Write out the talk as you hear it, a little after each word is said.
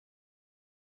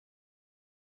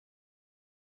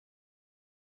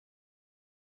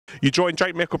You join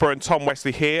Jaik Mickleburgh and Tom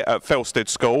Westley here at Felsted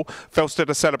School. Felsted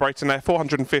are celebrating their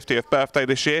 450th birthday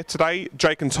this year. Today,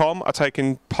 Jaik and Tom are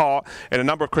taking part in a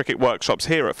number of cricket workshops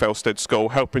here at Felsted School,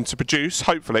 helping to produce,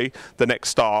 hopefully, the next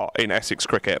star in Essex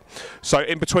cricket. So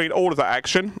in between all of that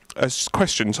action, it's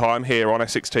question time here on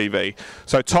Essex TV.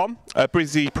 So Tom, a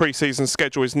busy pre-season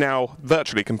schedule is now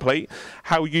virtually complete.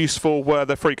 How useful were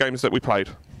the 3 games that we played?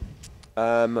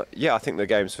 Yeah, I think the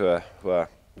games were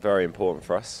very important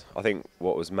for us. I think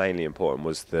what was mainly important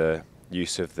was the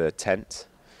use of the tent.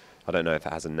 I don't know if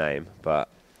it has a name, but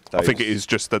I think it is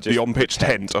just the on-pitch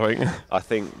tent. I think. I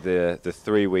think the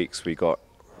 3 weeks we got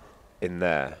in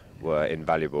there were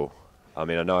invaluable. I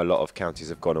mean, I know a lot of counties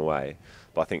have gone away,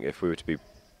 but I think if we were to be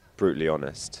brutally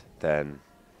honest, then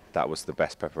that was the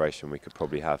best preparation we could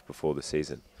probably have before the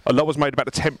season. A lot was made about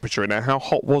the temperature in there. How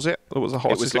hot was it? It was the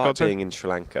hottest it was like being in Sri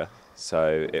Lanka.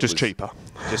 So it just was cheaper.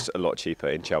 Just a lot cheaper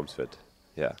in Chelmsford.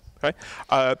 Yeah. Okay.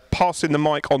 Passing the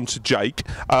mic on to Jaik.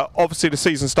 Obviously, the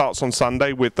season starts on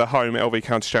Sunday with the home LV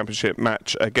County Championship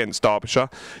match against Derbyshire.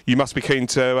 You must be keen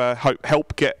to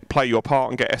help play your part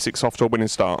and get Essex off to a winning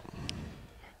start.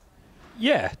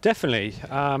 Yeah, definitely.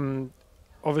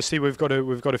 Obviously, we've got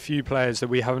a few players that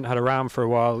we haven't had around for a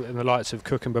while in the likes of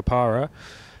Cook and Bapara,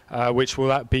 which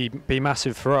will be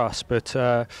massive for us.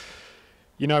 But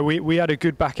you know, we had a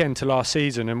good back end to last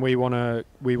season, and we want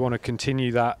to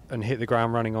continue that and hit the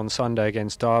ground running on Sunday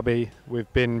against Derby.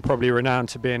 We've been probably renowned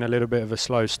to being a little bit of a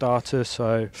slow starter,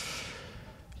 so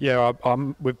yeah,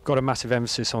 we've got a massive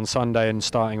emphasis on Sunday and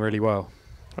starting really well.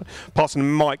 Passing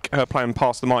the mic, playing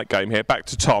past the mic game here, back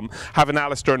to Tom. Having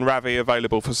Alistair and Ravi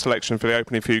available for selection for the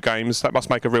opening few games, that must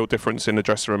make a real difference in the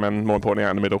dressing room and more importantly out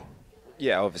in the middle.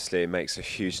 Yeah, obviously it makes a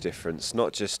huge difference.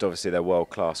 Not just obviously they're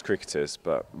world-class cricketers,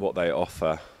 but what they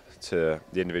offer to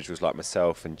the individuals like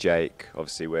myself and Jaik.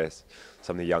 Obviously we're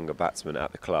some of the younger batsmen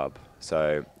at the club,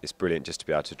 so it's brilliant just to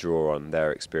be able to draw on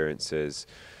their experiences.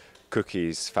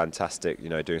 Cookie's fantastic, you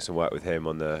know, doing some work with him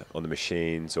on the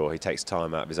machines, or he takes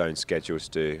time out of his own schedule to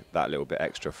do that little bit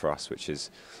extra for us, which is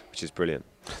brilliant.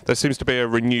 There seems to be a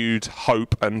renewed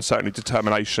hope and certainly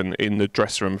determination in the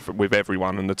dressing room with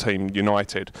everyone and the team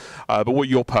united. But what are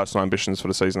your personal ambitions for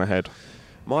the season ahead?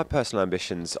 My personal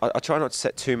ambitions, I try not to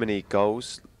set too many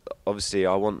goals. Obviously,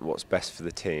 I want what's best for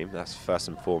the team. That's first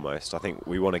and foremost. I think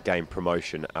we want to gain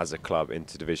promotion as a club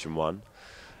into Division 1.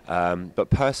 But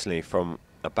personally, from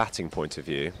a batting point of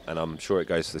view, and I'm sure it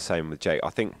goes for the same with Jaik, I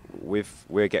think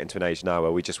we're getting to an age now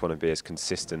where we just want to be as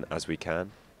consistent as we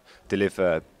can,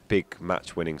 deliver big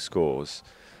match-winning scores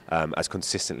as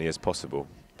consistently as possible,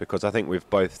 because I think we've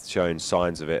both shown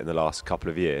signs of it in the last couple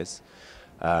of years,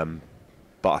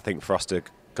 but I think for us to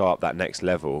go up that next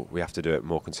level, we have to do it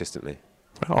more consistently.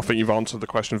 I think you've answered the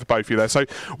question for both of you there. So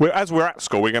as we're at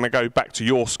school, we're going to go back to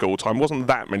your school time. It wasn't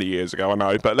that many years ago, I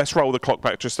know, but let's roll the clock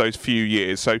back just those few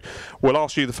years. So we'll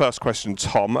ask you the first question,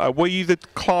 Tom. Were you the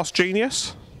class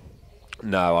genius?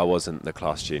 No, I wasn't the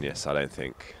class genius, I don't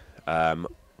think.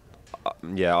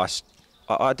 Yeah,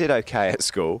 I did okay at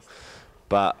school,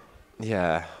 but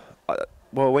yeah,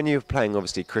 well, when you're playing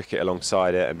obviously cricket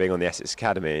alongside it and being on the Essex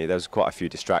Academy, there was quite a few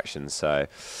distractions. So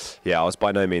yeah, I was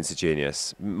by no means a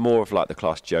genius. More of like the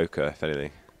class joker, if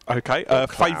anything. Okay,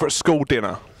 favourite school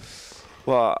dinner?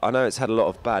 Well, I know it's had a lot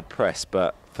of bad press,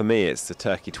 but for me it's the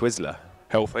turkey Twizzler.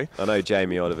 Healthy. I know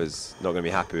Jamie Oliver's not going to be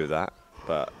happy with that,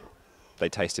 but they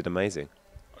tasted amazing.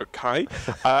 Okay,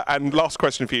 and last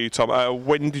question for you, Tom.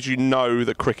 When did you know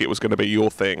that cricket was going to be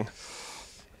your thing?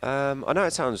 I know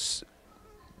it sounds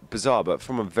bizarre, but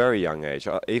from a very young age,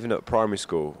 even at primary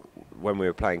school, when we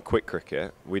were playing quick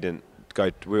cricket, I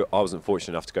wasn't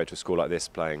fortunate enough to go to a school like this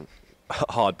playing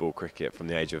hardball cricket from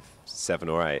the age of 7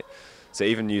 or 8. So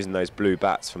even using those blue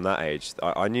bats from that age,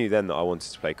 I knew then that I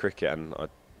wanted to play cricket, and I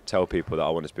tell people that I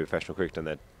wanted to be a professional cricketer, and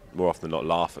they'd more often than not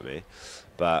laugh at me.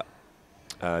 But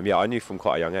yeah, I knew from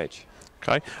quite a young age.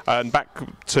 Okay, and back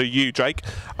to you, Jaik.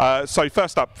 So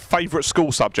first up, favourite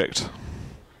school subject?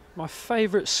 My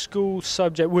favourite school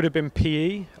subject would have been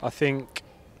PE. I think,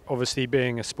 obviously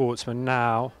being a sportsman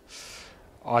now,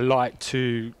 I like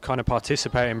to kind of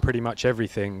participate in pretty much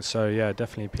everything. So yeah,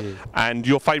 definitely PE. And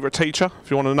your favourite teacher, if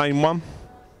you want to name one?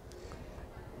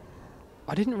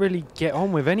 I didn't really get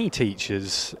on with any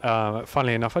teachers,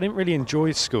 funnily enough. I didn't really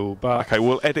enjoy school, but... Okay,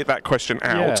 we'll edit that question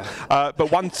out. Yeah.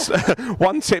 But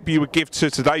one tip you would give to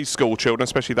today's school children,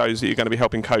 especially those that you're going to be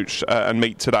helping coach and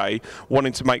meet today,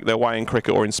 wanting to make their way in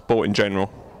cricket or in sport in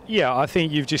general? Yeah, I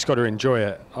think you've just got to enjoy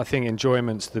it. I think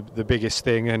enjoyment's the biggest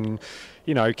thing, and,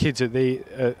 you know, kids at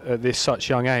this such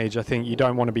young age, I think you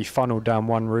don't want to be funneled down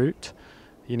one route.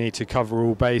 you need to cover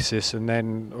all bases, and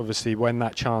then obviously when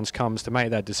that chance comes to make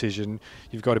that decision,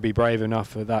 you've got to be brave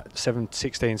enough at that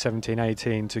 16, 17,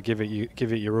 18 to give it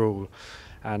your all,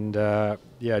 and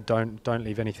yeah, don't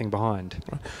leave anything behind.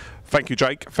 Thank you,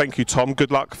 Jake. Thank you, Tom.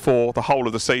 Good luck for the whole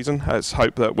of the season. Let's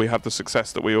hope that we have the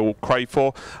success that we all crave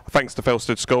for. Thanks to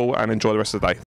Felsted School, and enjoy the rest of the day.